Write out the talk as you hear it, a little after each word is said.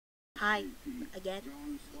Hi, again.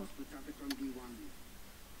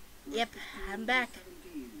 Yep, I'm back.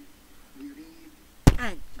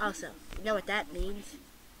 And also, you know what that means?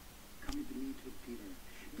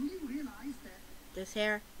 This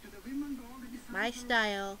hair, my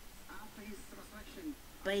style.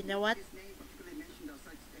 But you know what?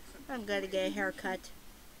 I'm gonna get a haircut.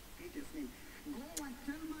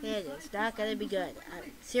 It is not gonna be good.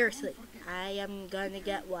 Seriously, I am gonna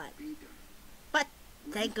get one. But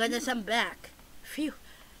thank goodness I'm back. Phew.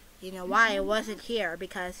 You know why I wasn't here?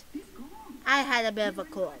 Because I had a bit of a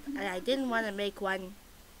cold, and I didn't want to make one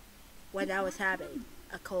when I was having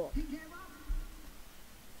a cold.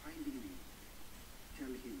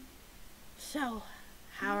 So,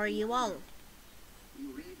 how are you all?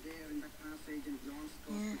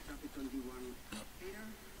 Yeah.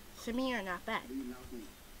 To me, you're not bad.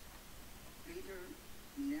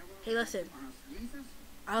 Hey, listen.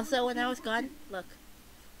 Also, when I was gone, look.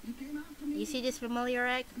 You see this familiar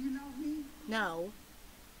egg? No.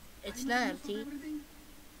 It's not empty.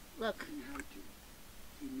 Look.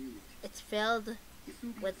 It's filled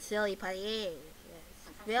with silly putty. It's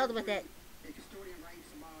filled with it.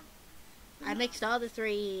 I mixed all the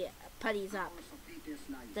 3 putties up.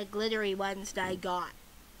 The glittery ones that I got.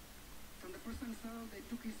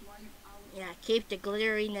 Yeah, keep the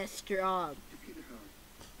glitteriness strong.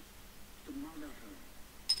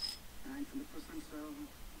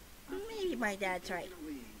 Maybe my dad's right.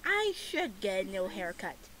 I should get a new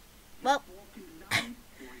haircut. Well,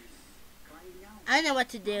 I know what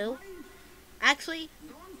to do. Actually,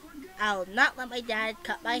 I'll not let my dad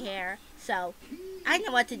cut my hair, so I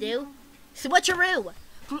know what to do. Switcheroo!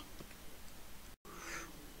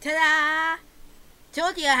 Ta-da!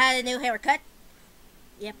 Told you I had a new haircut.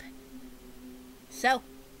 Yep. So,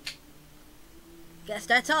 guess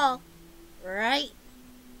that's all, right?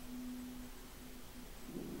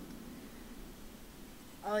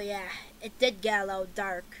 Oh yeah, it did get a little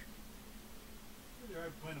dark.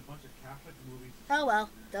 Playing a bunch of Catholic movies. Oh well,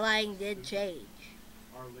 the lighting did change.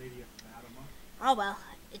 Our Lady of Fatima. Oh well,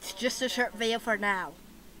 it's just a short video for now.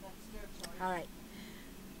 Alright,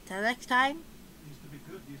 till next time,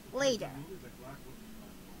 later.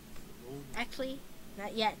 Actually,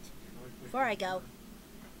 not yet. Before I go,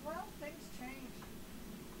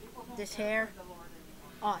 this hair,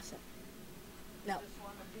 awesome. No,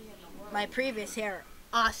 my previous hair,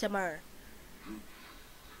 awesomer.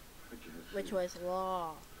 Which was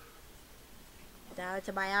long. Down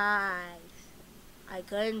to my eyes. I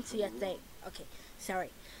couldn't see a thing. Okay,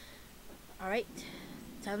 sorry. Alright,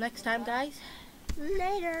 till next time guys,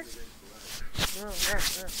 later.